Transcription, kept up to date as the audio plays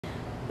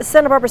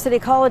Santa Barbara City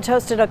College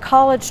hosted a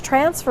college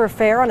transfer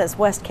fair on its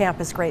West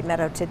Campus Great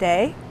Meadow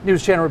today.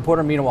 News Channel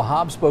reporter Mina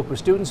Wahab spoke with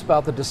students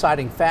about the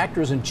deciding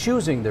factors in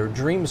choosing their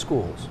dream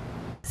schools.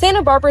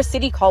 Santa Barbara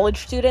City College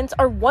students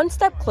are one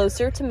step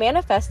closer to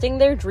manifesting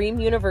their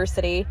dream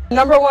university.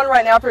 Number one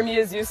right now for me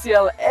is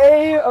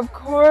UCLA, of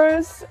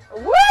course.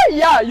 What?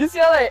 Yeah,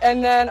 UCLA,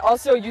 and then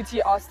also UT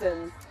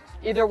Austin.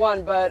 Either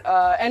one, but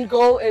end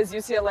goal is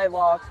UCLA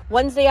Law.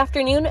 Wednesday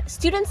afternoon,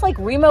 students like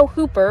Remo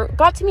Hooper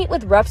got to meet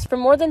with reps from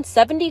more than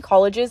 70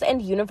 colleges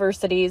and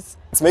universities.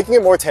 It's making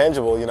it more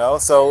tangible, you know,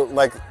 so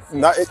like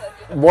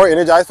more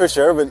energized for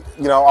sure, but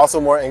you know,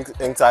 also more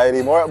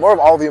anxiety, more of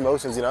all the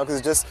emotions, you know,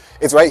 because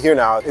it's right here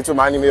now. It's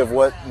reminding me of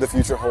what the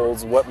future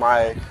holds, what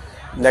my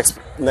next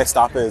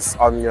stop is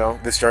on, you know,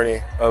 this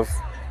journey of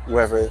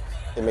wherever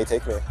it may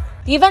take me.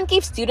 The event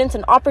gave students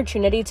an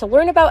opportunity to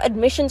learn about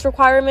admissions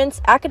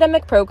requirements,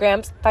 academic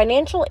programs,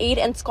 financial aid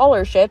and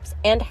scholarships,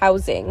 and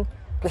housing.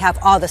 We have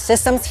all the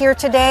systems here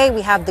today.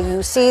 We have the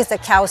UCs, the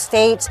Cal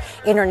States,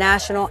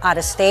 international, out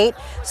of state.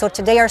 So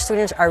today our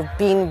students are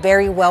being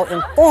very well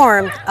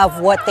informed of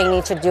what they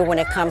need to do when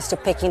it comes to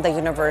picking the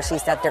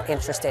universities that they're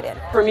interested in.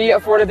 For me,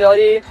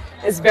 affordability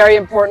is very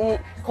important.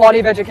 Quality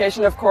of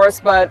education, of course,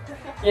 but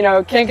you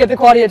know, can't get the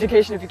quality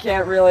education if you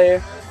can't really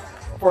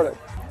afford it.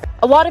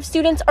 A lot of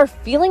students are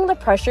feeling the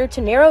pressure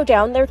to narrow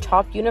down their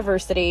top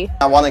university.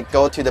 I want to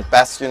go to the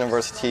best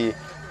university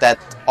that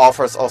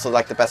offers also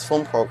like the best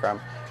film program.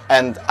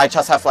 And I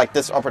just have like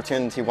this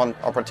opportunity, one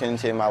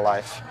opportunity in my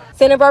life.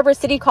 Santa Barbara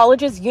City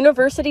College's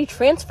University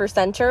Transfer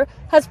Center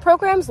has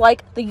programs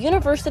like the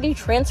University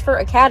Transfer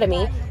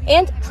Academy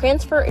and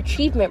Transfer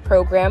Achievement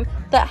Program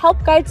that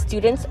help guide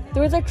students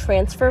through the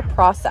transfer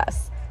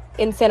process.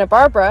 In Santa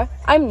Barbara,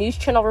 I'm News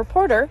Channel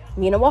reporter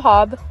Mina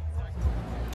Wahab.